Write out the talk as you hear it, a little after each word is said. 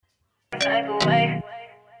type of way.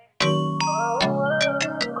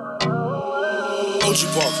 OG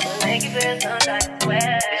Park. Make you feel some type of way.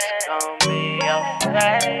 It's gonna be your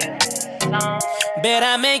favorite song. Bet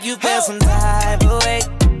I make you feel some type of way.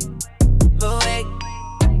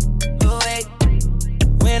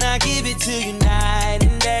 When I give it to you night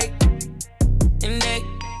and day.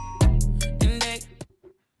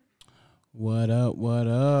 What up, what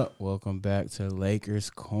up? Welcome back to Lakers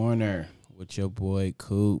Corner with your boy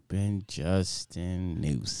Coop and Justin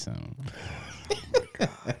Newsom.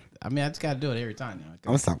 I mean, I just got to do it every time now. I'm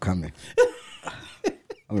going to stop coming. I'm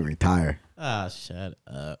going to retire. Ah, shut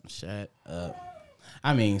up.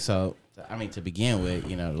 I mean, to begin with,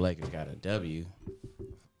 the Lakers got a W.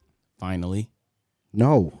 Finally.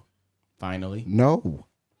 No. Finally. No.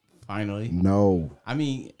 Finally. No. I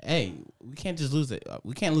mean, hey, we can't just lose it.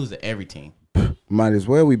 We can't lose to every team. Might as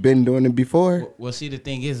well. We've been doing it before. Well, see, the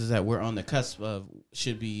thing is that we're on the cusp of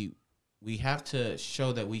we have to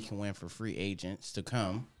show that we can win for free agents to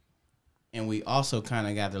come. And we also kind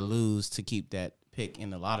of got to lose to keep that pick in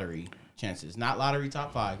the lottery chances. Not lottery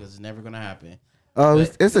top 5 because it's never going to happen. Oh,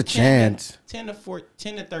 it's a chance. 10 to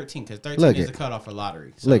 13 because 13 is the cutoff for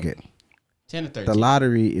lottery. So look it. 10 to 13. The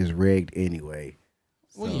lottery is rigged anyway.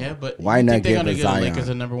 Well, yeah, but why you not think they're give going to a get Zion? Lakers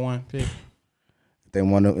a number 1 pick? If they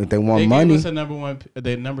want They money. gave us a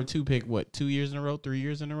number 2 pick, what, 2 years in a row, 3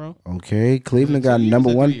 years in a row? Okay, Cleveland got 2 years number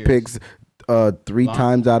or 1 3 years? picks 3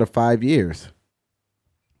 times out of 5 years.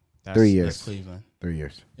 3 years. That's Cleveland. 3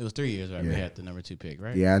 years. It was 3 years, right? Yeah. We had the number 2 pick,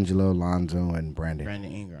 right? D'Angelo, Lonzo, and Brandon.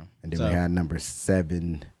 Ingram. And then we had number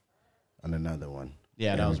 7 on another one.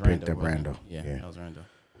 Yeah, that we was picked Randall. up Randall. Yeah, Yeah. that was Randall.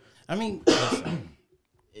 I mean, listen,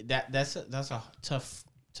 that's a tough.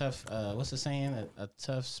 What's the saying? A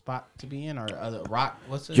tough spot to be in, or a rock?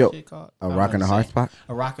 What's the shit called? A rock and a hard spot.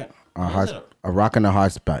 A rock and A rock and a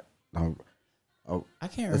hard spot. I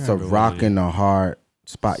can't remember. It's a rock and a hard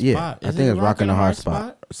spot. Yeah, I think it's rock and a hard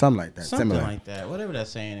spot. Something like that. Something Similar. like that. Whatever that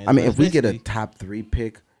saying is. I mean, But if we get a basically, top 3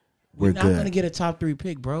 pick, we're not good. gonna get a top 3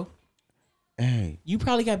 pick, bro. Hey, You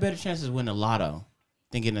probably got better chances winning the lotto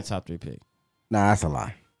than getting a top 3 pick. nah, that's a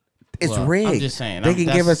lie. It's Well, rigged. I'm just saying, They can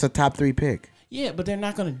give that's- us a top 3 pick. Yeah, but they're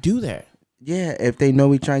not gonna do that. Yeah, if they know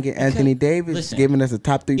we trying to get Anthony Davis, listen, giving us a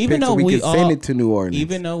top 3 even pick so though we we can send all- it to New Orleans.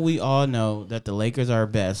 Even though we all know that the Lakers are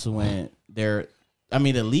best when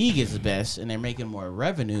the league is best and they're making more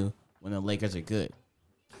revenue when the Lakers are good.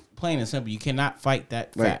 Plain and simple, you cannot fight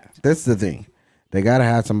that Right. fact. This is the thing. They got to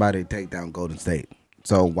have somebody take down Golden State.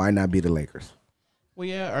 So why not be the Lakers? Well,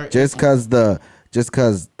 yeah. Just because the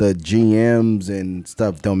GMs and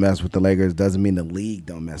stuff don't mess with the Lakers doesn't mean the league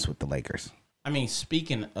don't mess with the Lakers. I mean,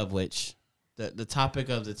 speaking of which, the topic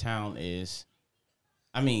of the town is,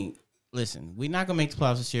 listen, we're not going to make the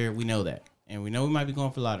playoffs this year. We know that. And we know we might be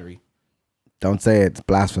going for lottery. Don't say it's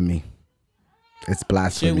blasphemy. It's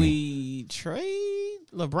blasphemy. Should we trade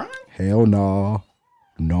LeBron? Hell no.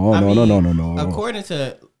 No.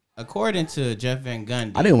 According to Jeff Van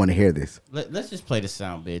Gundy. I didn't want to hear this. Let's just play the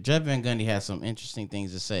sound bit. Jeff Van Gundy has some interesting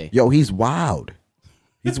things to say. Yo, he's wild.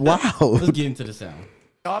 He's Let's wild. get into the sound.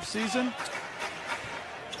 Off season,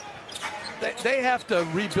 they have to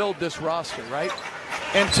rebuild this roster, right?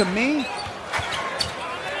 And to me,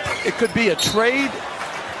 it could be a trade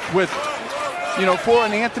with, for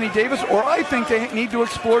an Anthony Davis, or I think they need to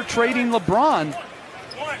explore trading LeBron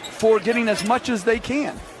for getting as much as they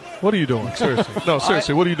can. What are you doing? Seriously. No,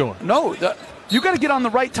 seriously, what are you doing? No, you got to get on the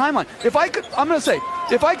right timeline. If I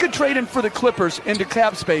could trade him for the Clippers into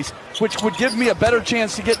cap space, which would give me a better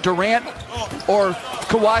chance to get Durant or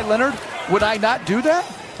Kawhi Leonard, would I not do that?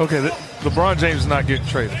 Okay, LeBron James is not getting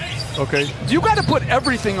traded. Okay? You got to put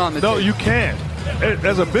everything on the table. No, you can't.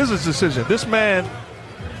 As a business decision, this man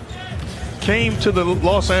came to the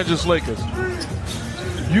Los Angeles Lakers.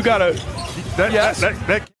 You got to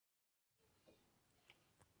that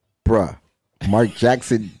Bruh. Mark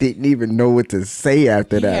Jackson didn't even know what to say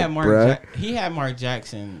after that, bruh. He had Mark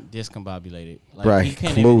Jackson discombobulated. Like, Bruh, he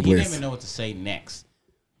didn't clueless. even know what to say next.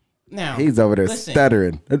 Now He's over there listen,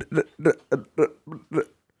 stuttering.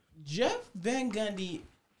 Jeff Van Gundy,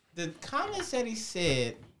 the comments that he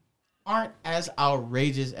said aren't as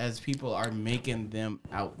outrageous as people are making them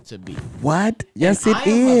out to be. What? Yes, And it I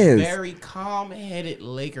am a is. very calm-headed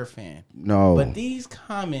Laker fan. No. But these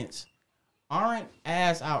comments aren't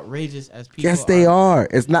as outrageous as people Yes, they are.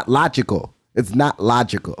 It's not logical. It's not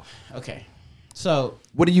logical. Okay. So,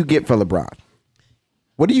 What do you get for LeBron?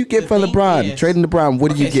 What do you get The for thing LeBron? is- Trading LeBron,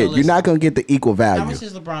 what do you Okay, so get? You're listen. not going to get the equal how value. much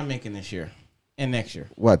is LeBron making this year and next year?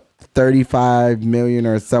 What, 35 million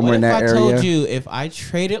or somewhere What in if that I area? told you if I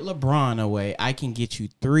traded LeBron away, I can get you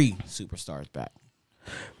 3 superstars back?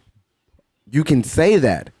 You can say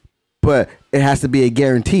that, but it has to be a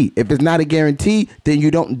guarantee. If it's not a guarantee, then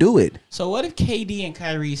you don't do it. So what if KD and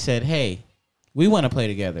Kyrie said, "Hey, we want to play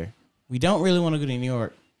together. We don't really want to go to New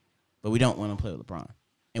York, but we don't want to play with LeBron,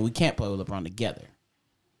 and we can't play with LeBron together."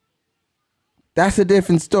 That's a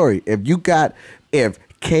different story. If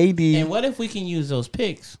KD And what if we can use those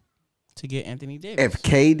picks to get Anthony Davis? if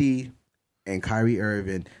KD and Kyrie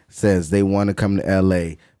Irving says they want to come to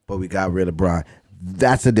LA, but we got rid of LeBron,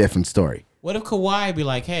 that's a different story. What if Kawhi be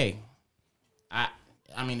like, "Hey,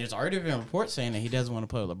 I mean, there's already been reports saying that he doesn't want to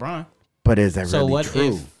play with LeBron." But is that So really what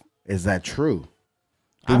true? if- Is that true?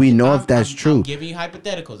 Do we know if that's true? I'm giving you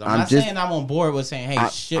hypotheticals. I'm I'm not just- saying I'm on board with saying, "Hey,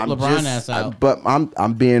 ship I'm LeBron just- ass out." But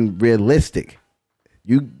I'm being realistic.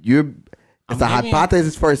 It's a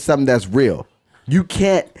hypothesis for something that's real. You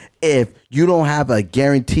can't, if you don't have a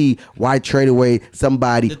guarantee, why trade away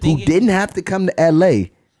somebody The thing who is- didn't have to come to LA?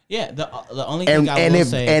 Yeah, the only thing I And will if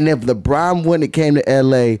say, if LeBron wouldn't have came to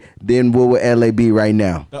LA, then what would LA be right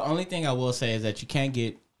now? the only thing I will say is that you can't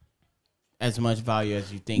get as much value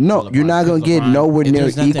as you think. No, for you're LeBron, not gonna because get LeBron- nowhere near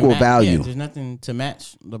there's nothing equal value. Yeah, there's nothing to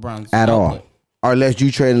match LeBron's At all. output. Or unless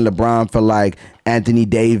you trading LeBron for like Anthony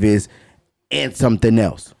Davis and something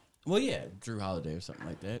else. Well, yeah, Drew Holiday or something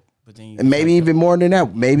like that. But then you And maybe even more than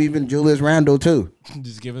that. Maybe even Julius Randle too.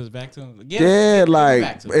 just give us back to him. Yeah, Give it like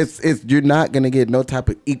back to him. it's you're not gonna get no type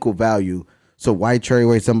of equal value. So why trade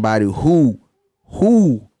away somebody who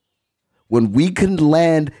when we couldn't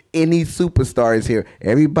land any superstars here,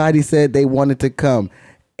 everybody said they wanted to come.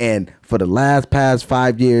 And for the past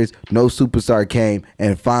 5 years, no superstar came,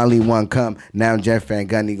 and finally one come. Now Jeff Van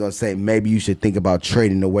Gundy gonna say maybe you should think about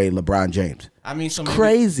trading away LeBron James. I mean, so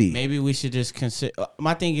crazy. Maybe we should just consider.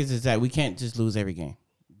 My thing is that we can't just lose every game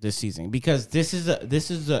this season, because this is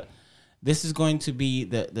going to be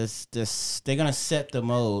they're gonna set the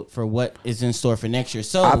mode for what is in store for next year.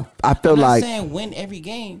 So I feel I'm not like- saying win every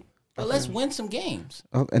game, but let's win some games.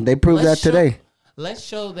 Oh, and they proved that Let's show- today. Let's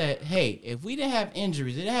show that, hey, if we didn't have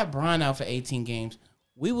injuries, didn't have Bron out for 18 games,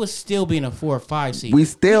 we would still be in a 4 or 5 seed. We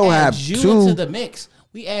still add have you two- into the mix.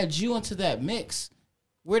 We add you into that mix.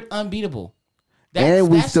 We're unbeatable. And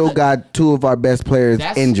we still got two of our best players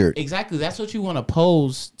injured. Exactly. That's what you want to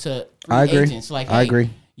pose to free I agree. agents. Like, I hey, agree.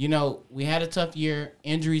 You know, we had a tough year.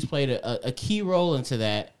 Injuries played a key role into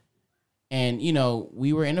that. And, you know,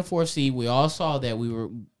 we were in the 4th seed. We all saw that we were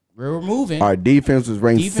moving. Our defense was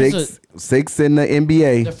ranked Defense sixth in the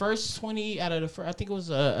NBA. The first 20 out of the first, I think it was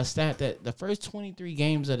a stat that the first 23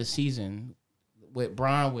 games of the season with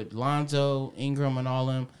Bron, with Lonzo, Ingram, and all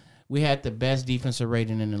them, we had the best defensive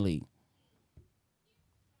rating in the league.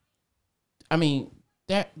 I mean,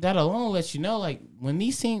 that alone lets you know, like, when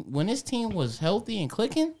this team was healthy and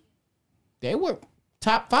clicking, they were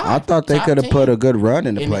top 5. I thought they top could have 10 put a good run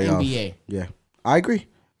in the in the playoffs. NBA. Yeah, I agree.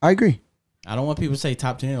 I don't want people to say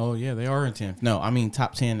top 10. Oh, yeah, they are in 10th. No, I mean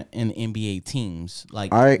top 10 in the NBA teams,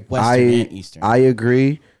 like Western and Eastern. I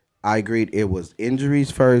agree. I agreed it was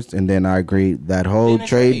injuries first, and then I agreed that whole Then a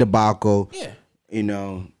trade trade. debacle. Yeah. You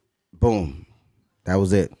know, boom, that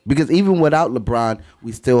was it. Because even without LeBron,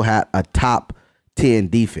 we still had a top 10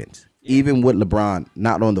 defense. Even with LeBron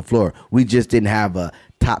not on the floor, we just didn't have a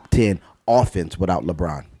top 10 offense without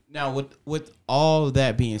LeBron. Now, with all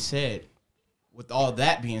that being said,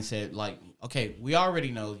 like, okay, we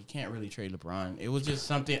already know you can't really trade LeBron. It was just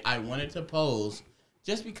something I wanted to pose,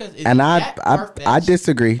 just because. And I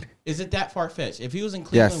disagreed. Is it that far fetched? If he was in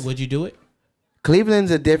Cleveland, Yes. would you do it? Cleveland's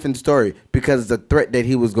a different story because it's a threat that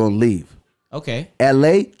he was going to leave. Okay.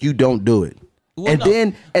 LA, you don't do it. Well, no.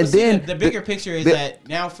 And But see, then the bigger picture is that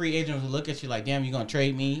now free agents will look at you like, damn, you gonna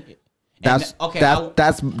trade me? And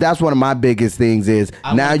That's one of my biggest things is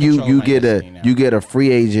I now wanna you control my get destiny now. you get a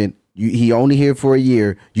free agent. He only here for a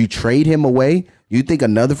year. You trade him away. You think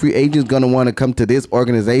another free agent's gonna want to come to this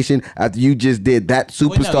organization after you just did that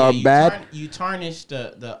superstar bad? You tarnished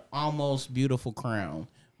the almost beautiful crown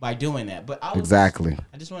by doing that. But I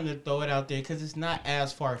just wanted to throw it out there because it's not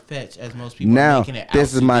as far fetched as most people are Now making it out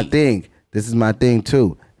this is to my be. thing. This is my thing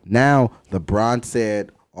too. Now LeBron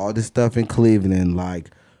said all this stuff in Cleveland, like,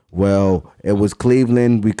 well, it was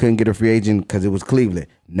Cleveland. We couldn't get a free agent because it was Cleveland.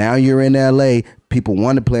 Now you're in LA. People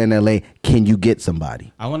want to play in LA. Can you get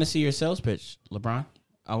somebody? I want to see your sales pitch, LeBron.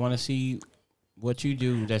 I want to see what you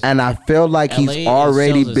do. And I feel like LA he's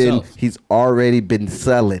already sells been itself.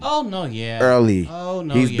 selling. Oh no, yeah. Early. Oh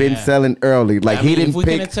no, He's been selling early. Like I mean, he didn't if we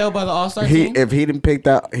pick. couldn't tell by the All-Star team, If he didn't pick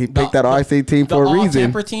that, he picked that RC team for a the reason.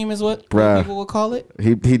 all-temper team is what Bruh. people would call it.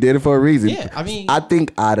 He did it for a reason. Yeah, I mean, I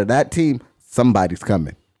think out of that team, somebody's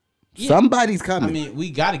coming. Yeah. Somebody's coming. I mean, we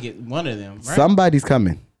got to get one of them, right? Somebody's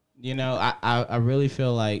coming. You know, I really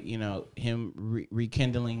feel like, you know, him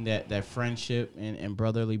rekindling that friendship and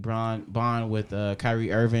brotherly bond with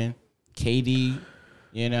Kyrie Irving, KD,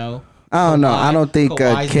 you know. I don't know. I don't think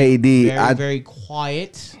Kawhi's KD. very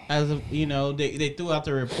quiet as of, you know, they threw out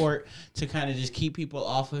the report to kind of just keep people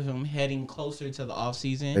off of him heading closer to the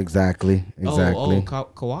offseason. Exactly.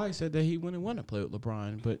 Kawhi said that he wouldn't want to play with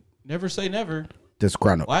LeBron, but never say never.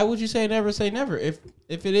 Disgruntled. Why would you say never say never? If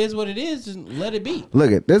it is what it is, just let it be.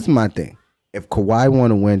 Look, this is my thing. If Kawhi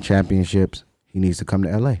want to win championships, he needs to come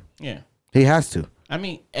to LA. Yeah. He has to. I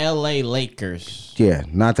mean, LA Lakers. Yeah,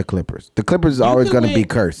 not the Clippers. The Clippers is always going to be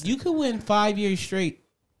cursed. You could win 5 years straight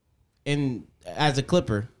as a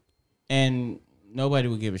Clipper, and nobody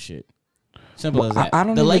would give a shit. Simple as that. I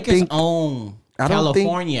don't the even Lakers think- own I don't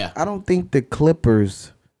California. I don't think the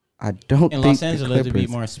Clippers. I don't in think Los Angeles, the to Clippers. be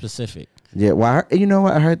more specific. Yeah, well, you know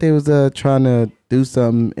what? I heard they was trying to do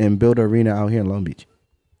something and build an arena out here in Long Beach.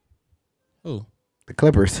 Who? The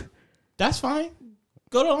Clippers. That's fine.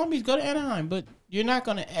 Go to Long Beach, go to Anaheim, but you're not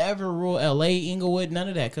going to ever rule L.A., Inglewood, none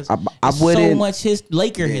of that, because I there's so wouldn't- much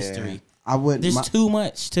Laker history. I wouldn't. There's too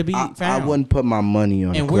much to be found. I wouldn't put my money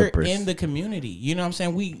on And the we're Clippers. in the community. You know what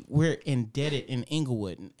I'm saying? We're indebted in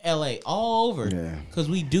Inglewood and LA, all over. Yeah. Because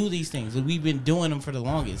we do these things. And we've been doing them for the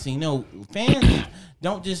longest. You know, fans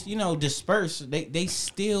don't just, you know, disperse. They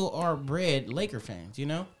still are bred Laker fans, you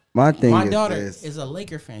know? My thing My is daughter this. is a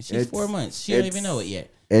Laker fan. She's It's- 4 months. She don't even know it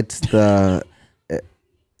yet. It's the.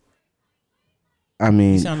 I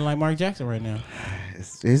mean, You sounding like Mark Jackson right now.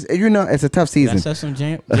 it's you know, it's a tough season. That's some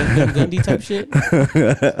Jim Gundy type shit.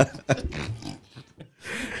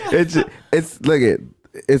 It's look at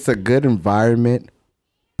it's a good environment,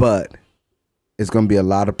 but it's gonna be a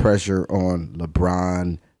lot of pressure on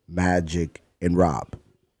LeBron, Magic, and Rob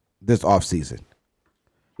this offseason.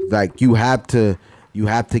 Like you have to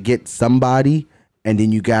get somebody, and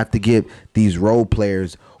then you got to get these role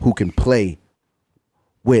players who can play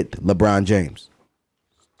with LeBron James.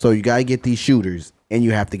 So you gotta get these shooters, and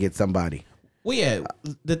you have to get somebody. Well, yeah.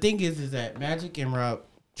 The thing is that Magic and Rob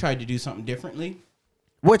tried to do something differently.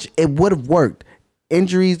 Which it would have worked.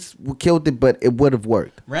 Injuries killed it, but it would have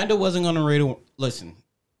worked. Randall wasn't gonna rate. Listen,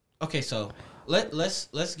 okay, so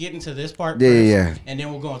let's get into this part Yeah, first, yeah. and then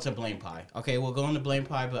we'll go into blame pie. Okay, we'll go into blame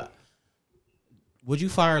pie, but would you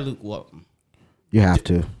fire Luke Walton? You have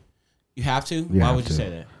to. You have to. You Why have would you to.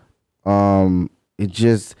 say that? It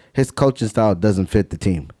just his coaching style doesn't fit the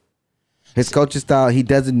team. His coaching style, he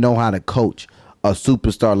doesn't know how to coach a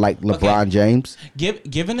superstar like LeBron James.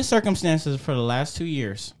 Given the circumstances for the last 2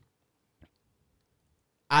 years,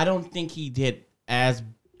 I don't think he did as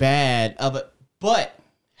bad of it. But,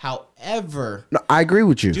 however, No, I agree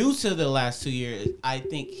with you. due to the last 2 years, I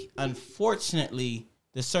think unfortunately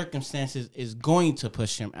the circumstances is going to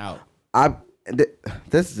push him out.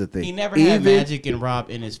 This is the thing. He never had Magic and Rob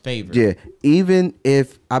in his favor. Yeah, even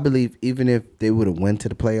if they would have went to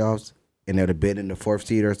the playoffs and they'd have been in the 4th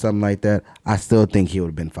seed or something like that, I still think he would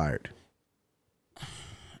have been fired.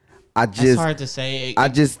 It's hard to say. I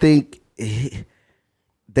just think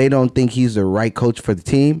they don't think he's the right coach for the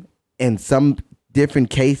team. In some different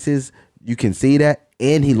cases, you can see that,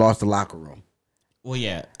 and he lost the locker room. Well,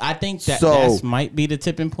 yeah, I think that So- that might be the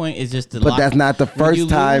tipping point. Is just the But that's not the when you first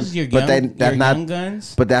time. lose your But young- that's your not. young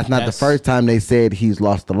guns. But that's not the first time they said he's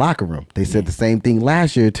lost the locker room. They said the same thing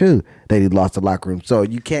last year too, that he lost the locker room. So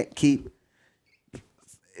you can't keep.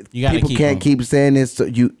 You gotta People keep can't him. keep saying this. So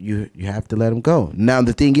you have to let him go. Now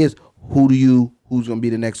the thing is, who's going to be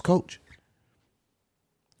the next coach?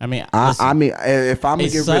 I mean, I mean, if I'm gonna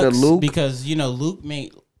it get rid of sucks Luke, because you know Luke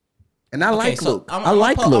made. and I like so Luke, I'm I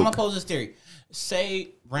like I'm Luke. gonna pose this theory.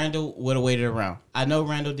 Say Randall would have waited around. I know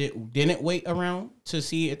Randall didn't wait around to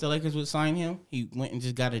see if the Lakers would sign him. He went and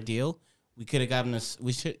just got a deal. We could have gotten this.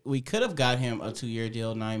 We could have got him a 2-year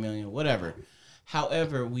deal, $9 million, whatever.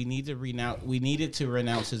 However, we needed to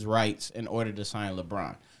renounce his rights in order to sign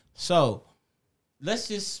LeBron. So let's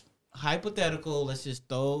just hypothetical. Let's just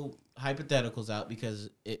throw hypotheticals out because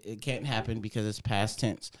it can't happen because it's past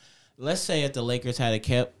tense. Let's say if the Lakers had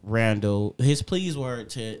kept Randall, his pleas were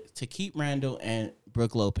to keep Randall and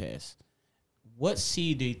Brook Lopez. What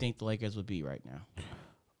seed do you think the Lakers would be right now?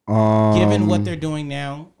 Given what they're doing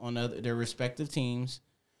now on their respective teams,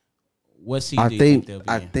 what seed do you think they'll be in?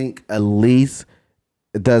 I think at least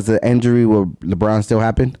does the injury with LeBron still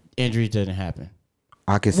happen? Injuries didn't happen.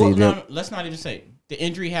 I can see Well, them. no, let's not even say the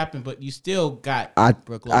injury happened, but you still got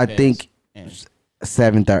Brook I Lopez. think and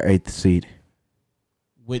 7th or 8th seed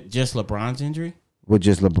with just LeBron's injury. with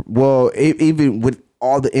just LeBron. Well, even with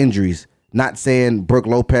all the injuries, Not saying Brooke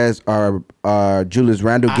Lopez or Julius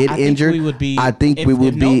Randle get I think injured. we would be. I think if, we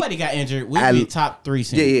would if be. nobody got injured, we would be top 3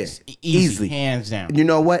 seeds. Yeah. Easily, hands down. You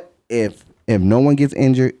know what? If no one gets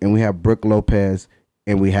injured and we have Brooke Lopez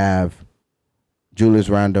and we have Julius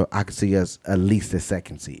Randle, I could see us at least a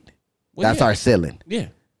 2nd seed. Well, That's yeah. our ceiling. Yeah.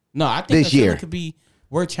 No, I think This year. could be.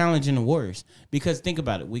 We're challenging the Warriors because think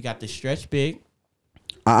about it. We got the stretch big.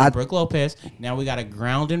 Brooke Lopez. Now we got a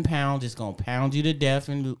ground and pound. It's gonna pound you to death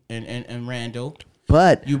and Randall.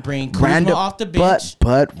 But you bring Kuzma off the bench.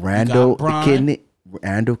 But Randall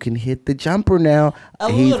can hit the jumper now.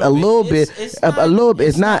 He's a little bit.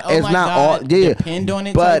 It's not all. Yeah, depend on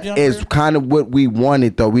it. But it's kind of what we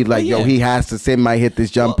wanted though. We like, he has to semi hit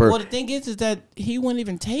this jumper. Well, the thing is that he wouldn't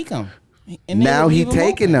even take him. And now he's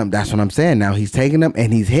taking them. That's what I'm saying. Now he's taking them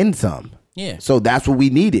and he's hitting some. Yeah. So that's what we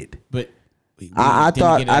needed. But I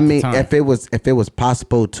thought. I mean, if it was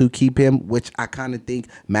possible to keep him, which I kind of think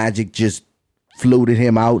Magic just fluted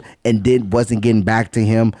him out and wasn't getting back to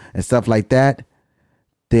him and stuff like that.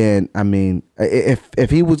 Then I mean,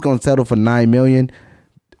 if he was gonna settle for $9 million,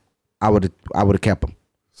 I would have kept him.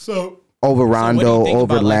 So over Rondo,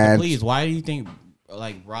 over Lance. Please, why do you think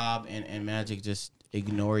Rob and Magic just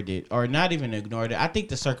ignored it, or not even ignored it? I think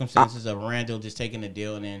the circumstances of Randall just taking the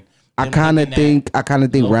deal and then I kind of think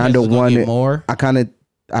Randall wanted more.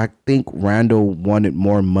 I think Randall wanted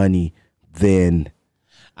more money than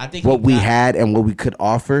what we had and what we could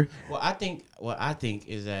offer. What I think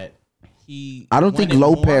is that I don't think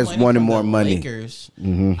Lopez wanted more money. Lakers.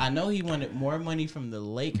 Mm-hmm. I know he wanted more money from the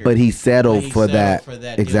Lakers, but he settled for that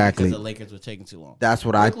exactly because the Lakers were taking too long. That's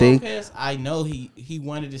what I think. Lopez, I know he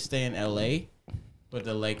wanted to stay in LA, but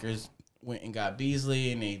the Lakers went and got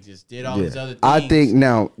Beasley, and they just did all these other things. I think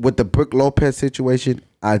now with the Brooke Lopez situation,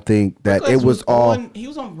 I think that it was all. He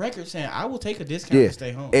was on record saying, "I will take a discount to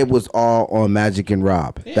stay home." It was all on Magic and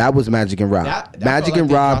Rob. Yeah. That was Magic and Rob. Magic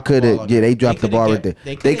and Rob could have. Yeah, they dropped the ball right there.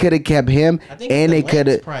 They could have kept him, and they could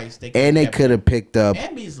have picked up.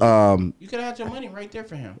 And Beasley. You could have had your money right there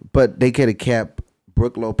for him. But they could have kept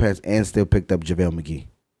Brooke Lopez and still picked up JaVale McGee.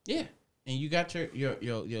 Yeah. And you got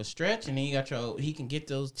your stretch, and then you got he can get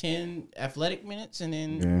those 10 athletic minutes, and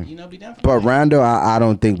then be done. But Randall, I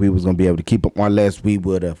don't think we was gonna be able to keep him unless we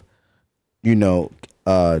would have,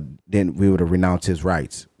 then we would have renounced his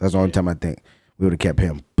rights. That's the only time I think we would have kept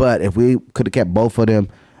him. But if we could have kept both of them,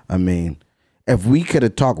 I mean, if we could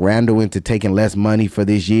have talked Randall into taking less money for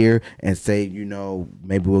this year and say,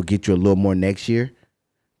 maybe we'll get you a little more next year.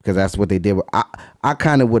 Because that's what they did. I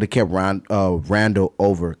kind of would have kept Randall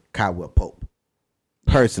over Caldwell Pope,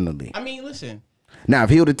 personally. I mean, listen. Now, if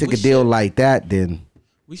he would have took a deal like that, then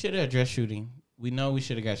we should have addressed shooting. We know we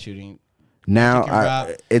should have got shooting. Now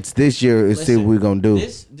it's this year. Let's see what we're gonna do.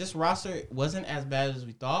 This roster wasn't as bad as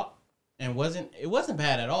we thought, and it wasn't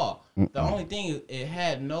bad at all. The only thing is it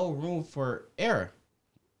had no room for error.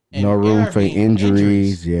 And no room for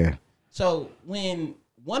injuries. Yeah. So when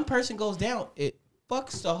one person goes down, it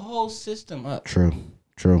fucks the whole system up. True.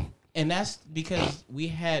 And that's because we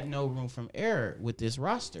had no room from error with this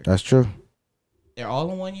roster. That's true. They're all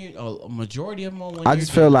in 1 year. A majority of them on 1 year. I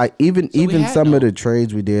just feel like even some of the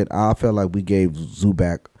trades we did, I felt like we gave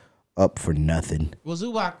Zubac up for nothing. Well,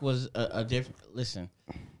 Zubac was a different. Listen,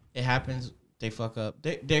 it happens. They fuck up.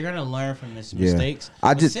 They're gonna learn from this mistakes.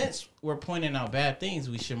 Since we're pointing out bad things,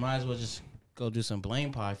 we might as well just go do some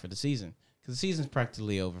blame pie for the season, because the season's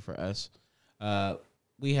practically over for us.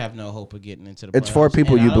 We have no hope of getting into the playoffs. It's 4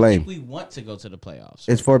 people you blame. We want to go to the playoffs.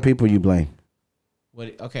 It's 4 people you blame.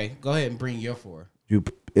 Okay, go ahead and bring your 4. You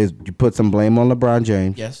put some blame on LeBron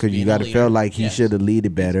James. Yes. Because you got to feel like he should have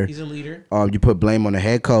led better. He's a leader. You put blame on the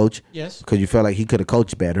head coach. Yes. Because you feel like he could have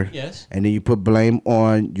coached better. Yes. And then you put blame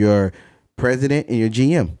on your president and your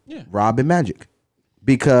GM. Yeah. Rob and Magic.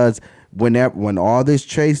 Because when all this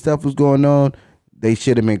trade stuff was going on, they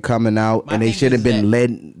should have been coming out, and they should have been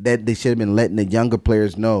letting the younger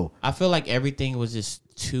players know. I feel like everything was just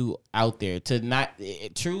too out there to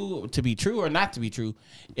be true or not to be true.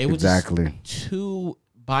 It was just too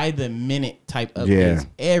by the minute type of things.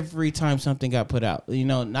 Every time something got put out,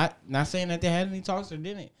 not saying that they had any talks or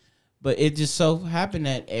didn't, but it just so happened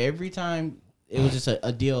that every time it was just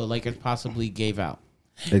a deal Lakers possibly gave out.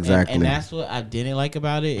 Exactly, and that's what I didn't like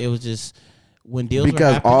about it. It was just. When deals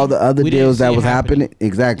because were all the other deals that was happening,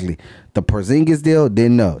 exactly. The Porzingis deal,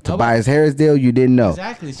 didn't know. Tobias Harris deal, you didn't know.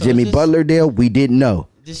 Exactly. So Jimmy Butler deal, we didn't know.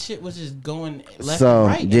 This shit was just going left and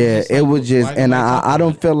right. Yeah, it was just, and I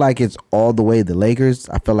don't feel like it's all the way the Lakers.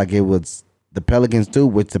 I feel like it was the Pelicans too,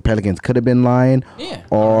 which the Pelicans could have been lying. Yeah.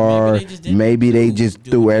 Or maybe they just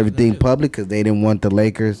threw everything public because they didn't want the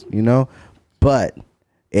Lakers, But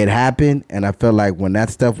it happened, and I felt like when that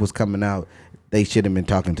stuff was coming out, they should have been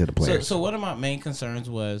talking to the players. So one of my main concerns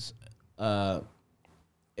was,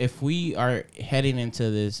 if we are heading into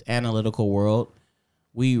this analytical world,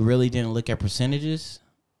 we really didn't look at percentages.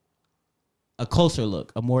 A closer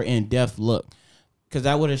look, a more in-depth look, because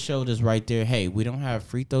that would have showed us right there. Hey, we don't have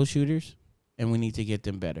free throw shooters, and we need to get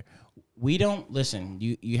them better. We don't listen.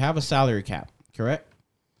 You have a salary cap, correct?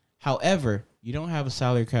 However, you don't have a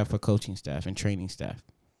salary cap for coaching staff and training staff.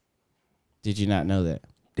 Did you not know that?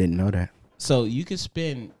 Didn't know that. So you could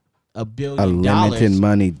spend $1 billion A limited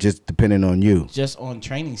money just depending on you. just on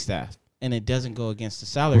training staff, and it doesn't go against the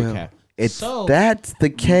salary cap. It's So that's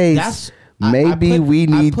the case. that's Maybe we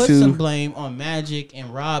need I put to. some blame on Magic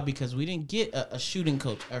and Rob because we didn't get a shooting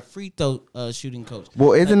coach, a free throw shooting coach.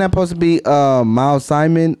 Well, isn't that supposed to be Miles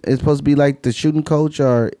Simon? Is supposed to be like the shooting coach,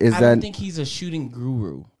 or is I that? don't think he's a shooting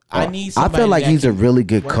guru. I need. I Somebody feel like that he's a can really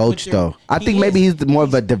good work coach, with your- though. I He think maybe is. he's more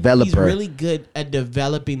of a developer. He's really good at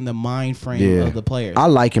developing the mind frame Yeah. of the players. I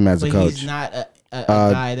like him as a but coach. he's not a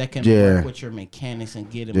guy that can yeah. work with your mechanics and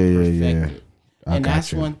get him Yeah. perfected. I And got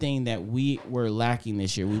that's you. one thing that we were lacking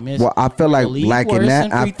this year. We missed. Well, I feel like the league lacking worse that.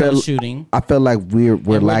 in I free throw feel shooting. I feel like we're And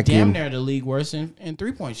we're damn lacking. near the league worse in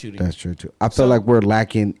 3-point shooting. That's true too. I feel So- like we're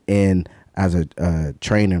lacking in as a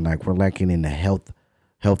trainer. Like we're lacking in the health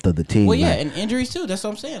of the team. Well, yeah, Like, and injuries too. That's what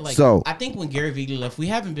I'm saying. Like, So- I think when Gary Vee left, we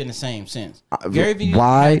haven't been the same since. Gary Vee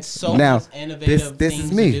why had so now? much innovative This things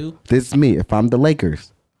is me. to do. This is me. If I'm the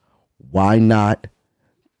Lakers, why not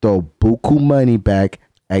throw buku money back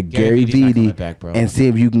at Gary Vee's not coming Vee back, bro. and see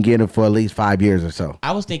if you can get him for at least 5 years or so?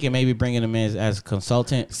 I was thinking maybe bringing him in as a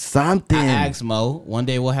consultant. Something. I asked Mo. One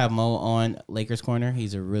day we'll have Mo on Lakers Corner.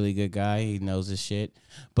 He's a really good guy. He knows his shit.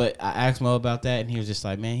 But I asked Mo about that, and he was just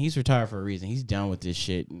like, man, he's retired for a reason. He's done with this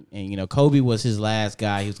shit. And Kobe was his last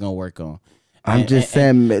guy he was going to work on. I'm just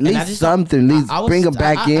saying, at and I least just something. At least bring him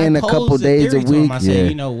back in a posed couple the days a theory to him. week. I Yeah.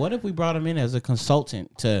 said, what if we brought him in as a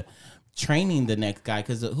consultant to training the next guy?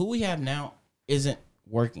 Because who we have now isn't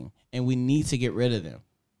working, and we need to get rid of them.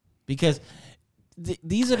 Because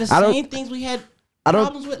these are the I don't- same things we had I don't-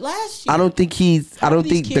 problems with last year. I don't think he's. I How don't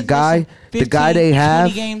these think the kids guy. missing The guy 15, they 20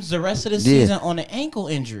 have. games the rest of the Yeah. season on an ankle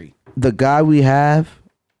injury. The guy we have.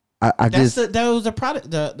 I That's just. that was the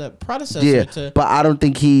product, the predecessor Yeah, to. but I don't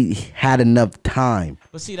think he had enough time.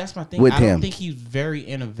 But see, that's my thing. With I don't him. think he's very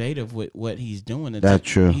innovative with what he's doing. That's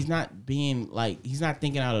true. He's not being he's not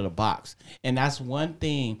thinking out of the box, and that's one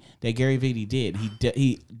thing that Gary Vee did.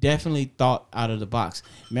 He definitely thought out of the box.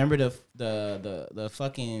 Remember the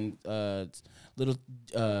fucking little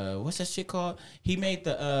what's that shit called? He made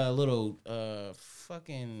the little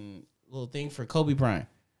fucking little thing for Kobe Bryant.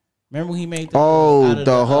 Remember when he made the out of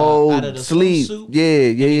the whole out of the sleep. swimsuit? Yeah,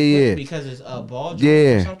 And he yeah, put- yeah. because it's a ball joint Yeah.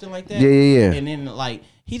 or something like that. Yeah. And then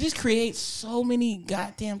he just creates so many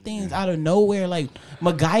goddamn things out of nowhere, like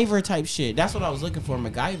MacGyver type shit. That's what I was looking for,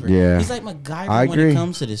 MacGyver. Yeah. He's like MacGyver I when agree. it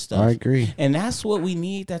comes to this stuff. I agree. And that's what we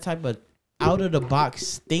need, that type of out of the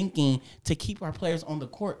box thinking to keep our players on the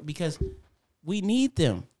court because we need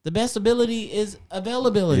them. The best ability is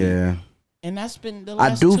availability. Yeah. And that's been the I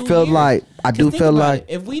last do 2 feel years. like. I 'Cause do think feel about like.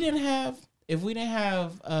 it. If we didn't have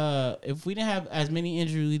as many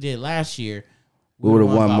injuries we did last year, We would've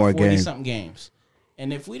won about more 40 games. something games.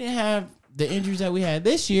 And if we didn't have the injuries that we had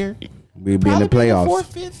this year, We'd be in the probably playoffs. 4th,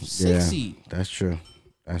 5th, 6th Yeah. seed. That's true.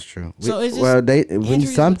 That's true. So it's just well, they win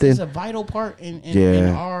injuries something. is a vital part in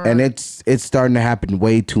Yeah, our and it's starting to happen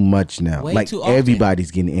way too much now. Way Like too often.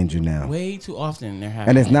 everybody's getting injured now, way too often. They're having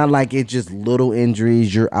and it's not like it's just little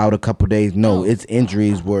injuries. You're out a couple days. No, No. it's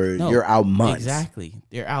injuries where No, you're out months. Exactly,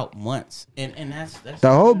 they're out months, and that's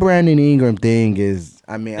The whole Brandon Ingram thing is.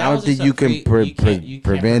 I mean, That I don't was think just a you can free- you can't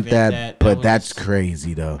prevent that, that. but That was that's just-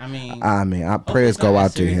 crazy though. I mean, prayers it's not go as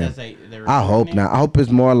out to serious him. as they're I hope reporting it. not. I hope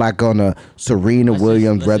it's more like on a Serena Let's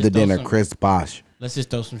Williams just rather than throw a some- Chris Bosh. Let's just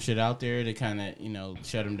throw some shit out there to kind of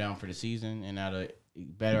shut him down for the season and out of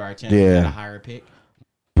better our chances Yeah. at a higher pick.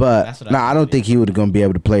 But That's what no, I I don't think think he was going to be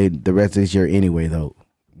able to play the rest of this year anyway, though,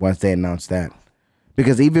 once they announced that.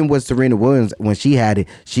 Because even with Serena Williams, when she had it,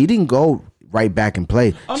 she didn't go right back and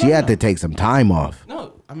play. Oh, she no, had no. to take some time off.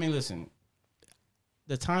 No, I mean, listen,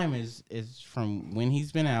 the time is from when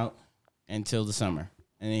he's been out until the summer,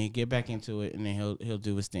 and then he get back into it, and then he'll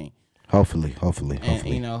do his thing. Hopefully.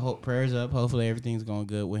 And hope prayers up. Hopefully everything's going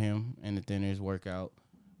good with him and the thinners work out.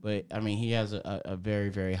 But I mean, he has a very,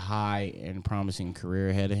 very high and promising career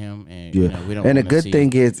ahead of him, and Yeah. we don't. And the wanna good see-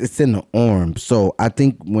 thing is it's in the arm. So I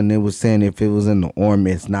think when they was saying if it was in the arm,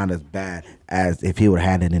 it's not as bad as if he would have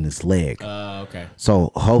had it in his leg. Okay.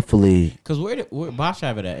 So hopefully Because where Bosch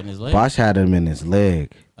have it at in his leg? Bosh had him in his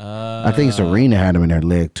leg. I think Serena had him in her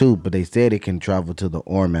leg too, but they said it can travel to the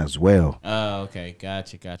arm as well. Oh, okay.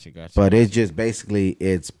 Gotcha. But it's just basically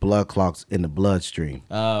it's blood clots in the bloodstream.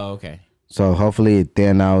 Oh, okay. So hopefully it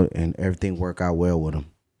thin out and everything work out well with him.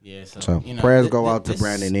 Yeah. So prayers go out to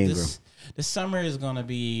Brandon Ingram. This summer is gonna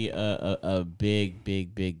be a big deal.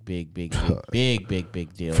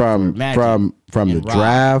 From for Magic the and Rob.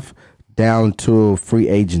 draft down to free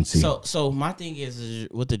agency. So my thing is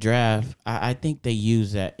with the draft, I think they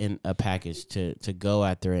use that in a package to go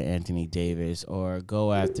after an Anthony Davis or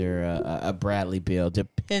go after a Bradley Beal.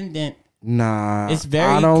 Dependent. Nah, It's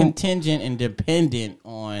very contingent and dependent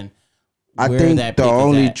on I where think that the pick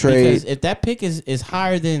only is at. trade- Because if that pick is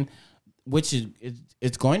higher than, which is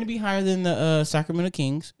it's going to be higher than the Sacramento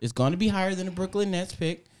Kings. It's going to be higher than the Brooklyn Nets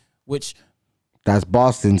pick, which That's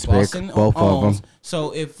Boston's Boston pick, both owns. of them.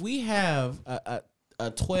 So if we have a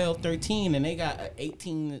 12-13 and they got a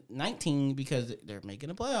 18-19 because they're making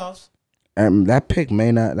the playoffs, That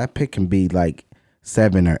pick can be like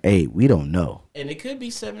 7 or 8. We don't know. and it could be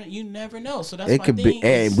 7. You never know. So that's It my could thing be,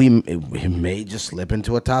 and we may just slip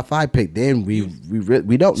into a top 5 pick. Then we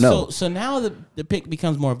don't know. So now the pick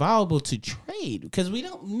becomes more valuable to trade because we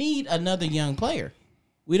don't need another young player.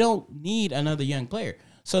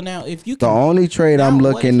 So now if you The can, only trade now I'm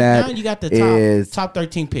what looking if- at now you got the is top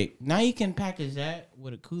 13 pick. Now you can package that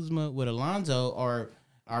with a Kuzma, with Alonzo, or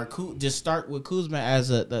just start with Kuzma as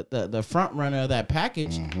the front runner of that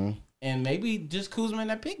package, Mm-hmm. and maybe just Kuzma and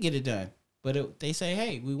that pick get it done. But they say,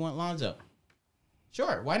 hey, we want Lonzo.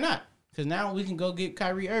 Sure, why not? Because now we can go get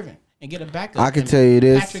Kyrie Irving and get a backup. I can and tell you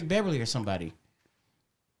this. Patrick Beverly or somebody.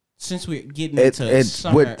 Since we're getting it's into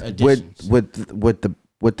summer additions.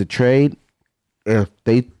 with the trade.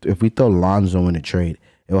 If we throw Lonzo in the trade,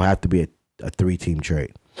 it will have to be a 3-team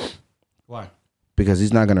trade Why? because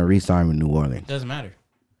he's not going to re-sign with New Orleans. Doesn't matter.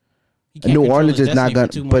 He And can't New control Orleans his is not destiny going,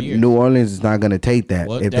 for 2 more but years. New Orleans is not going to take that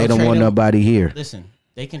Well, if they'll they don't trade want him. nobody here. Listen,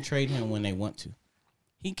 they can trade him when they want to.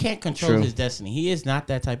 He can't control True. his destiny. He is not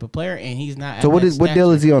that type of player, and he's not. So what deal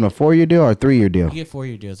is he on? A 4-year deal or a 3-year deal? You get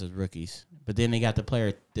 4-year deals as rookies, but then they got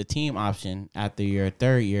the team option after your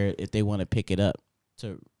 3rd year if they want to pick it up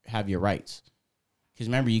to have your rights. Because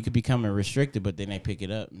remember, you could become a restricted, but then they pick it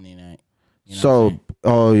up and then you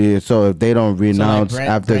know So if they don't renounce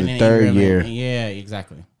after the 3rd year, yeah,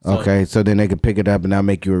 exactly. So, okay, so then they can pick it up and now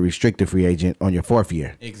make you a restricted free agent on your 4th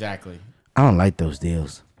year. exactly. I don't like those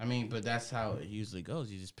deals. I mean, but that's how it usually goes.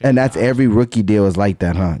 You just pick And the that's option. every rookie deal is like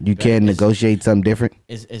that, huh? You can't it's- negotiate something different.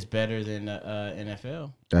 It's better than the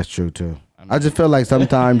NFL. That's true too. I just feel like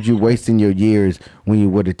sometimes you wasting your years when you're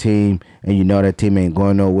with a team and you know that team ain't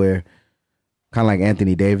going nowhere. Kind of like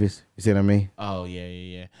Anthony Davis. You see what I mean? Oh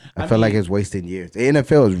yeah. I feel like it's wasting years. The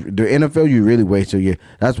NFL, you really waste your year.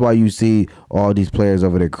 That's why you see all these players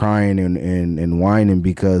over there crying and whining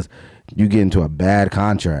because you get into a bad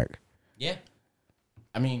contract. Yeah.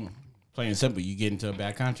 I mean, plain and simple, you get into a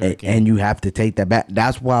bad contract. And you have to take that back.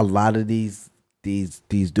 That's why a lot of these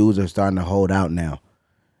dudes are starting to hold out now,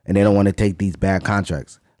 and they don't want to take these bad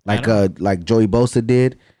contracts, like Joey Bosa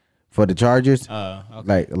did for the Chargers. Okay.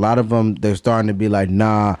 Like a lot of them, they're starting to be like,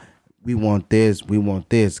 nah, we want this,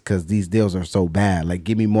 because these deals are so bad. Like,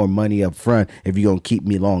 give me more money up front if you're gonna keep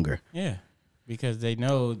me longer. Yeah, because they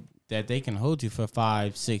know that they can hold you for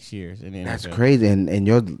 5-6 years in the That's NFL. crazy, and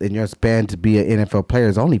your span to be an NFL player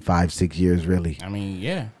is only 5-6 years, really. I mean,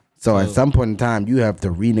 yeah. So at some point in time, you have to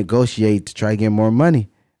renegotiate to try to get more money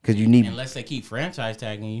because you need. Unless they keep franchise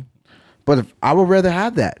tagging you. But I would rather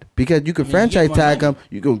have that because you can you franchise get more tag money. them.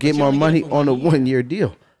 You can get you more only get money it for on a 1 year. 1-year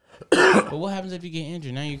deal. But what happens if you get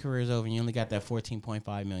injured? Now your career is over and you only got that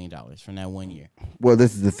 $14.5 million from that 1 year. Well,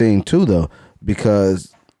 this is the thing too, though,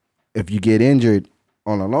 because if you get injured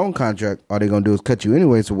on a loan contract, all they're gonna do is cut you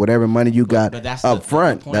anyway. So whatever money you got But that's up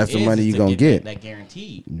front, point that's the is money to you're gonna get. That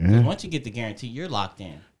guaranteed. 'Cause once you get the guarantee, you're locked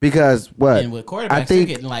in. Because what And with quarterbacks, I you're think,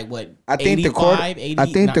 getting like what? I think the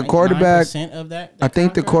 85, quarterback 89% of that. I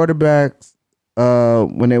think the contract?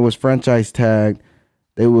 quarterbacks, when they was franchise tagged,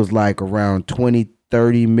 they was like around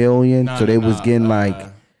 20-30 million. No, so they was getting like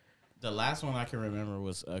the last one I can remember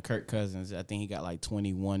was Kirk Cousins. I think he got like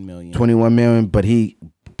 21 million. 21 million, but he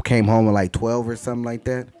came home with like 12 or something like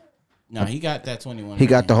that. No, he got that 21. He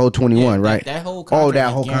got the whole 21, right? That whole contract that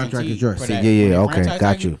is whole contract guaranteed is yours. for See, that. yeah, When they okay, franchise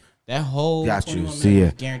got tag you. That whole Got you. 21 See, million yeah.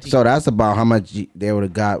 is guaranteed. So that's about how much they would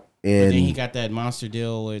have got in. then he got that monster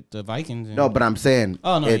deal with the Vikings. And, No, but I'm saying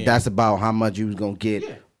that's about how much you was gonna get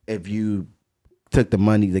if you took the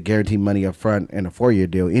money, the guaranteed money up front in a 4-year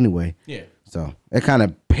deal anyway. yeah. So it kind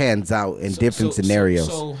of pans out in different scenarios.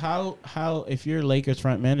 So how if you're Lakers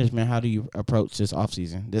front management, how do you approach this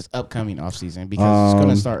offseason, this upcoming offseason? Because it's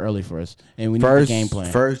going to start early for us, and we need a game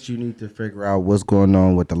plan. First, you need to figure out what's going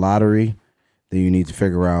on with the lottery. Then you need to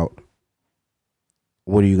figure out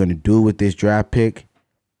what are you going to do with this draft pick.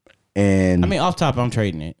 And I mean, off top, I'm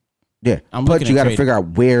trading it. yeah, I'm but looking you at got to trading. figure out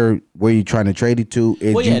where you're trying to trade it to.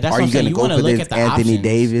 Well, yeah, that's are what I'm you saying. going to You go wanna for look this at the Anthony options.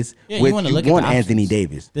 Davis? Yeah, you which wanna you look at want the Anthony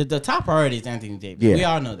options. Davis. The top priority is Anthony Davis. Yeah. We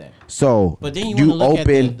all know that. So But then you want to look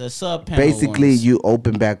open at the sub panel basically ones. you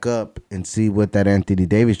open back up and see what that Anthony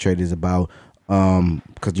Davis trade is about.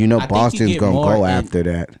 Because you know I think you Boston's get gonna more go in- after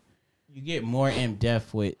that. You get more in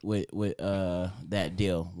depth with that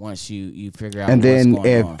deal once you figure out. And then what's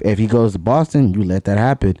going on. if he goes to Boston, you let that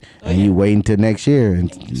happen, and yeah. you wait until next year.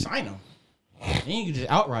 And you sign him, then you can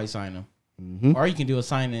just outright sign him, Mm-hmm. or you can do a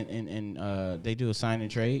sign and they do a sign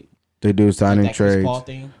and trade. they do sign and Like that Chris trades, Paul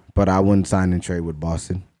thing. but I wouldn't sign and trade with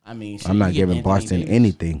Boston. I mean, shit, I'm not you get giving Anthony Boston Davis.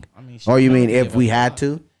 anything. I mean, shit, Or you don't mean give if up we a had lot.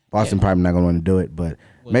 to? Boston Yeah. probably not gonna want to do it, but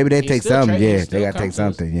Well, maybe they he's take still something. trading, Yeah, he's they still gotta take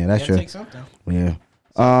comfortable. something. Yeah, that's You true. gotta take something. Yeah.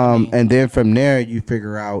 I mean- And then from there, you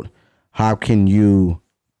figure out how can you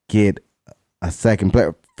get a second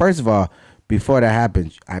player. First of all, before that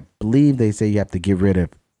happens, I believe they say you have to get rid of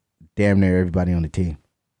damn near everybody on the team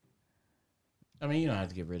I mean, you don't have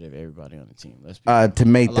to get rid of everybody on the team. Let's be to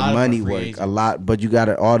make A the lot of money them are free work. agents. A lot, but you got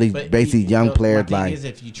all these But basically young my players thing like. is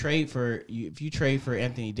if you trade for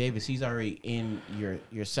Anthony Davis, he's already in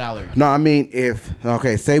your salary. No, I mean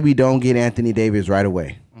say we don't get Anthony Davis right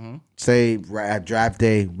away. Mm-hmm. Say at draft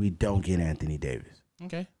day we don't get Anthony Davis.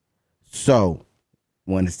 Okay. So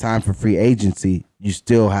when it's time for free agency, you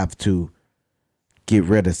still have to get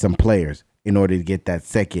rid of some players in order to get that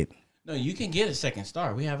second. No, you can get a second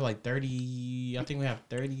star. We have like 30. I think we have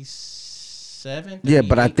 37. Yeah,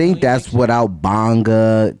 but I 38 think that's next year. without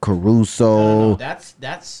Bonga, Caruso. No,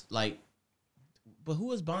 that's like. But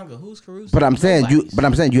who is Bonga? Who's Caruso? But I'm saying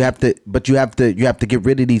Nobody's. you have to get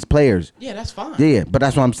rid of these players. Yeah, that's fine. Yeah, but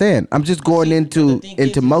that's what I'm saying. I'm just going See, but into the thing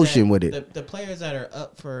is motion that with it. The players that are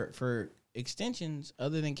up for extensions,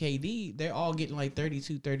 other than KD, they're all getting like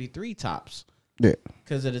 32, 33 tops Yeah.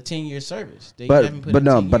 because of the 10-year service. They haven't put But in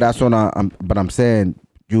no, 10 but years that's yet. what I'm saying.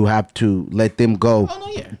 You have to let them go Oh, no,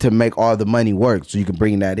 yeah. to make all the money work, so you can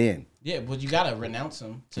bring that in. Yeah, but you gotta renounce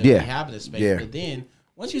them to Yeah. have this space. Yeah. But then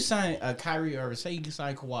once you sign a Kyrie or say you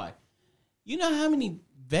sign Kawhi, you know how many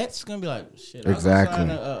vets gonna be like, shit, Exactly. I'm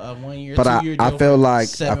gonna sign a 1 year, But 2 year I deal feel for like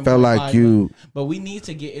 7.5 you. million. But we need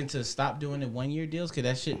to get into stop doing the 1 year deals because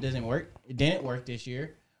that shit doesn't work. It didn't work this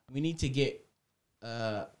year. We need to get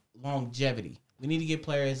longevity. We need to get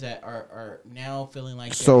players that are now feeling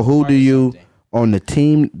like. So they're who part do of you something. on the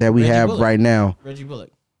team that we Reggie have Bullock. right now? Reggie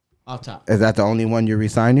Bullock, off top. Is that the only one you're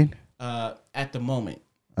resigning At the moment,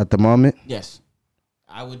 at the moment? yes,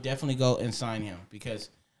 I would definitely go and sign him because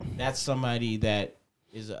that's somebody that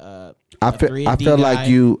is a. I feel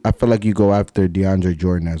like you go after DeAndre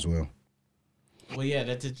Jordan as well. Well, yeah,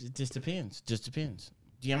 it just depends. Just depends.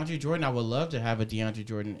 DeAndre Jordan, I would love to have a DeAndre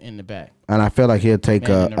Jordan in the back. And I feel like he'll take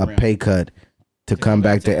Man in the a rim. pay cut to come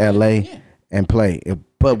back to LA Yeah. and play.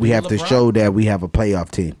 But we do have to LeBron. show that we have a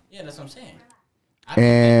playoff team. Yeah, that's what I'm saying.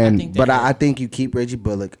 I think you keep Reggie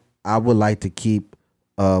Bullock. I would like to keep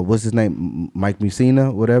what's his name, Mike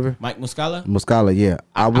Mussina, whatever. Mike Muscala. Muscala, yeah.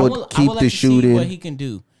 I would keep like the to shooting. See what he can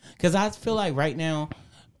do, because I feel like right now,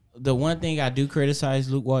 the one thing I do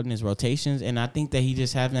criticize Luke Walton is rotations, and I think that he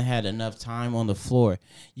just hasn't had enough time on the floor.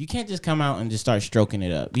 You can't just come out and just start stroking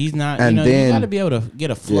it up. He's not. And you then- got to be able to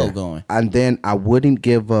get a flow Yeah. going. And then I wouldn't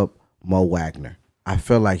give up Mo Wagner. I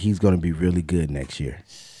feel like he's going to be really good next year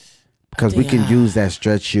because we can use that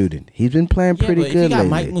stretch shooting. He's been playing pretty but good if you got lately.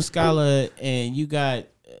 Mike Muscala and you got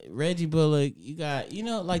Reggie Bullock, you got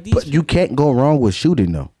like these. But you can't go wrong with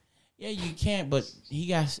shooting though. Yeah, you can't. But he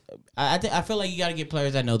got. I feel like you got to get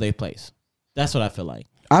players that know their place. That's what I feel like.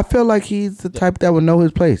 I feel like he's the type that would know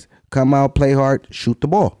his place. Come out, play hard, shoot the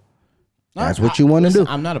ball. That's what you want to do.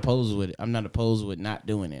 I'm not opposed with it. I'm not opposed with not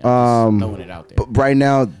doing it. I'm just throwing it out there. But right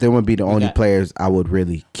now, they would be the only got- players I would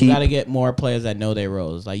really You keep. got to get more players that know their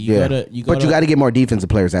roles. Like you Yeah. go to But you got to get more defensive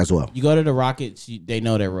players as well. You go to the Rockets, they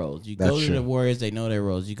know their roles. You That's go to true. the Warriors, they know their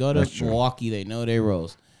roles. You go to That's true. Milwaukee, they know their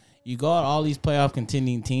roles. You go to all these playoff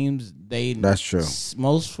contending teams, they That's true.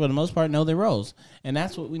 For the most part know their roles, and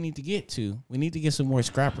that's what we need to get to. We need to get some more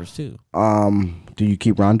scrappers too. Do you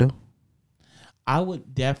keep Rondo? I would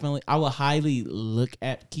highly look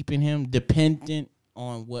at keeping him, dependent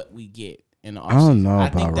on what we get in the offseason. I don't know I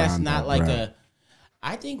think about that's Rondo, not like bro.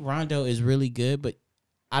 I think Rondo is really good, but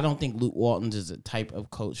I don't think Luke Walton is a type of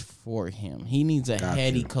coach for him. He needs a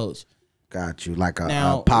heady coach. Got you. Like a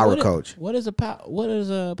Now, power coach. What is a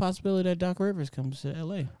possibility that Doc Rivers comes to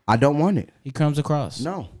LA? I don't want it. He comes across.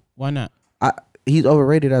 No. Why not? He's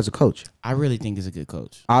overrated as a coach. I really think he's a good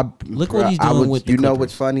coach. Look what he's doing with the You know Clippers.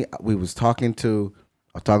 what's funny? I was talking to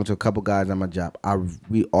a couple guys on my job.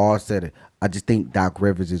 We all said it. I just think Doc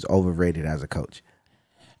Rivers is overrated as a coach.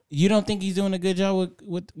 You don't think he's doing a good job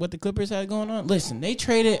with what the Clippers had going on? Listen, they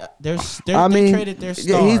traded they traded their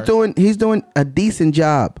star. He's doing a decent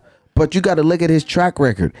job. But you got to look at his track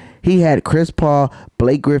record. He had Chris Paul,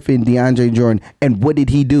 Blake Griffin, DeAndre Jordan, and what did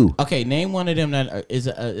he do? Okay, name one of them that is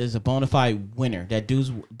a bona fide winner that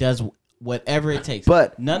does whatever it takes.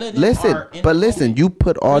 But none of them listen, are in the moment. you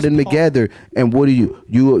put all Chris them Paul- together, and what are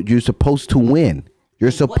you're supposed to win. You're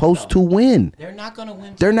supposed to win. They're not going to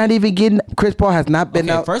win. They're not even getting. Chris Paul has not been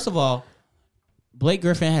Okay, out. first of all, Blake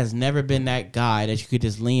Griffin has never been that guy that you could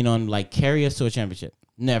just lean on, like carry us to a championship.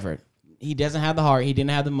 Never. He doesn't have the heart. He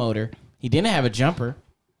didn't have the motor. He didn't have a jumper.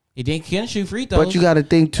 He couldn't shoot free throws. But you got to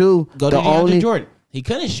think too. Go to DeAndre Jordan. He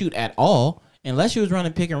couldn't shoot at all unless you was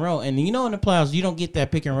running pick and roll. And you know in the playoffs you don't get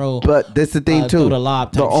that pick and roll. But that's the thing throw too. the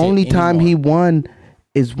lob The type only shit time anymore. he won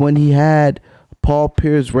is when he had Paul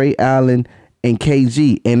Pierce, Ray Allen, and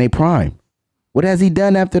KG in a prime. What has he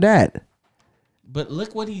done after that? But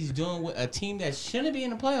look what he's doing with a team that shouldn't be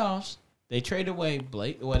in the playoffs. They traded away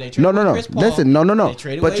Blake. Well, they traded No. away Chris Paul. Listen, no. They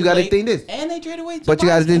traded But away you got to Blake, think this. And they traded away. But you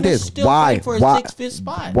got to Tobias, think and they're this. still Why? fighting for a Why? 6th, 5th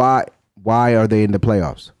spot. Why are they in the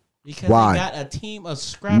playoffs? Because Why? they got a team of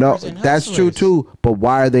scrappers No, and that's true hustlers. too. But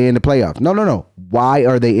why are they in the playoffs? No. Why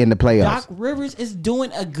are they in the playoffs? Doc Rivers is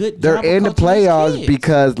doing a good They're job. in the of coaching his playoffs kids.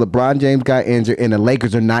 because LeBron James got injured and the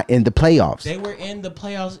Lakers are not in the playoffs. They were in the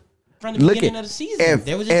playoffs from the beginning of the season.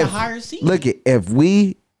 There was just a higher seed. Look at if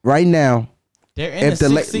we right now They're in if the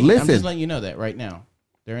the 6th seed. I'm listen. just letting you know that right now.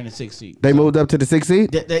 They're in the 6th seed. they moved up to the 6th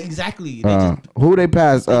seed. Exactly. They just, Who they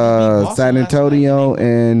passed? They beat Boston San last Antonio night.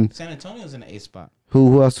 and San Antonio's in the 8th spot.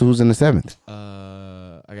 who else? Who's in the 7th?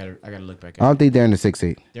 I gotta look back I at don't think they're in the 6th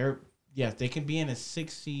seed. they can be in the 6th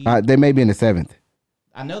seed. They may be in the 7th.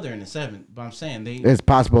 I know they're in the 7th, but I'm saying It's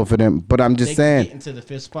possible for them, but I'm they just can saying. get into the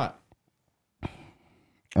 5th spot. I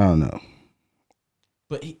don't know.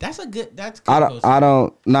 But that's a good. That's good.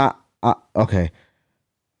 Okay.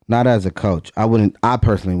 Not as a coach. I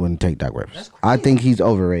personally wouldn't take Doc Rivers. That's I crazy. think he's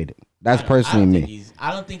overrated. That's personally me.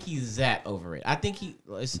 I don't think he's that overrated. I think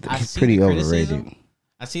I He's see pretty the criticism. overrated.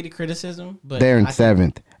 I see the criticism, but They're in I think-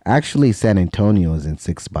 7th. Actually, San Antonio is in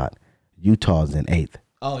 6th spot. Utah's in 8th.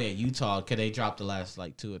 Oh yeah, Utah. Cause they dropped the last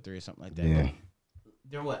like 2 or 3 or something like that. Yeah.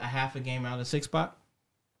 They're a half a game out of 6th spot.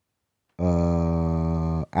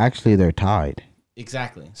 Actually, they're tied.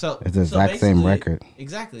 Exactly. So It's the exact same basically- record.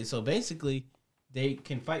 Exactly. So basically, they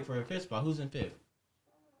can fight for a 5th spot. Who's in 5th?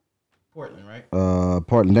 Portland, right?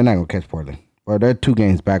 Portland. They're not gonna catch Portland. Or they're 2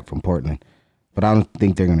 games back from Portland, but I don't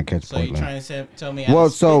think they're gonna catch So Portland. you're trying to tell me, Well,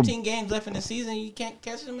 after so- 15 games left in the season, you can't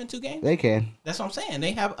catch them in 2 games? They can. That's what I'm saying.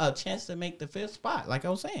 They have a chance to make the 5th spot. Like I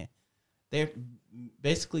was saying, they're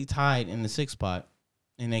basically tied in the 6th spot,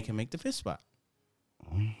 and they can make the 5th spot.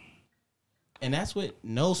 And that's with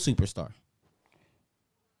no superstar.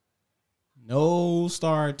 No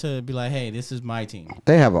star to be like, hey, this is my team.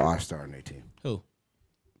 They have an all-star on their team. Who?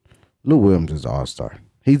 Lou Williams is an all-star.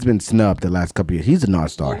 He's been snubbed the last couple years. He's an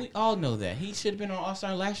all-star. Well, we all know that. He should have been on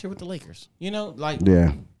All-Star last year with the Lakers. You know, like,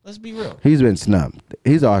 Yeah. let's be real. He's been snubbed.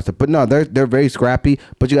 He's an all-star. But no, they're very scrappy.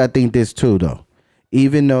 But you gotta think this too, though.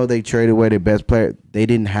 Even though they traded away their best player, they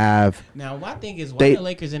didn't have. Now, my thing is, why They- the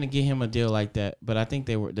Lakers didn't get him a deal like that? But I think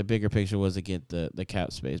the bigger picture was to get the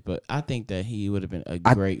cap space. But I think that he would have been a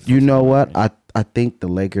great. You first know round what? pick. I think the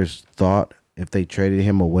Lakers thought if they traded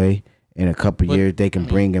him away in a couple But, years, they can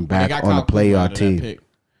bring him But they back got on a Kyle Kuzma out playoff of that team. pick,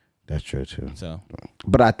 That's true too. so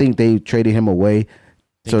But I think they traded him away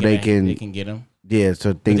so they can get him. yeah,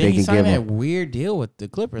 so But think then they he can signed give that him. weird deal with the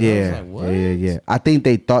Clippers. I Yeah, was like, what? yeah. I think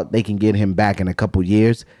they thought they can get him back in a couple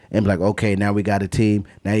years and be like, okay, now we got a team.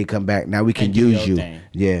 Now you come back. Now we can And do use your you. thing.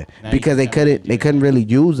 Yeah, Now you because can they come and do couldn't really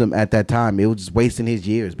use him at that time. It was just wasting his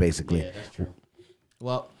years basically. Yeah, that's true.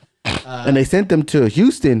 Well, And they sent them to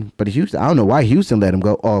Houston, but Houston, I don't know why Houston let him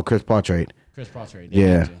go. Oh, Chris Paul trade. Chris Paul trade. They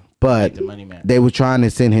Yeah, had to. but Make the money man. they were trying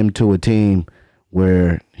to send him to a team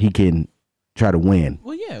where he can try to win.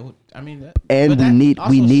 Well, yeah. I mean, And but that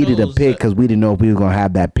also we needed a shows pick that- because we didn't know if we were gonna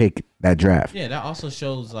have that pick that draft. Yeah, that also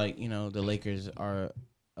shows like the Lakers are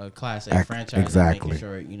a Class A Ac- franchise. exactly. Making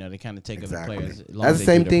sure they kind of take up the Exactly. players. As long That's as the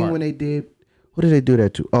they same do their thing part. when they did. What did they do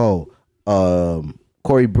that to? Oh,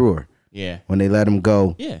 Corey Brewer Yeah. when they let him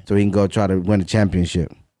go. Yeah. So he can go try to win a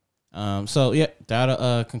championship. So yeah,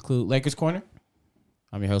 that'll conclude Lakers Corner.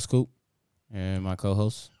 I'm your host Coop, and my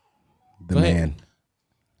co-host. The Go ahead. man.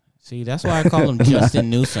 See, that's why I call him Justin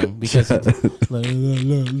Newsom because look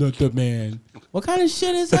the man. What kind of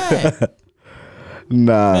shit is that?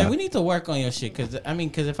 Nah. Man, we need to work on your shit because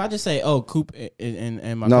if I just say, "Oh, Coop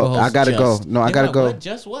and my No, co-host I gotta go. No, I gotta go. What?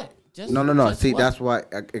 Just what? Just No. just See, what? that's why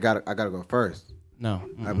I gotta go first. No.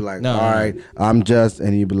 I'd be like, No, all right, I'm Just,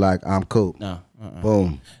 and you'd be like, I'm Coop. No.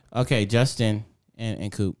 Boom. Okay, Justin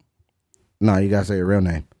and Coop. No, you gotta say your real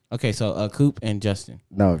name. Okay, so Coop and Justin.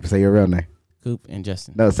 No, say your real name. Coop and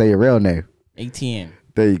Justin. No, say your real name. ATN.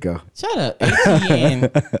 There you go. Shut up.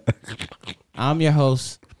 ATN. I'm your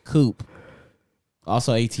host, Coop.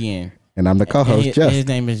 Also ATN. And I'm the co-host, And Just. his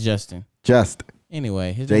name is Justin. Just.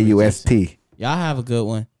 Anyway, his name is Just. Justin. Y'all have a good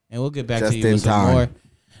one. And we'll get back Just to you in with some time. more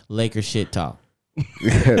Laker shit talk.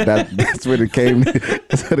 That's what it came.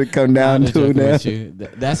 That's what it come down I'm just to joking now. with you.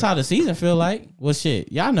 That's how the season feel like. Well,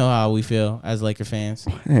 shit. Y'all know how we feel as Laker fans.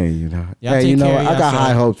 Hey, you know. Y'all Hey, take you know care what? of I got yourself.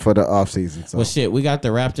 high hopes for the offseason. So, Well, shit. We got the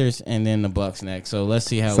Raptors and then the Bucks next. So let's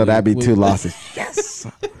see how. so that'd be 2 losses.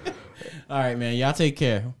 All right, man. Y'all take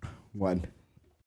care. 1.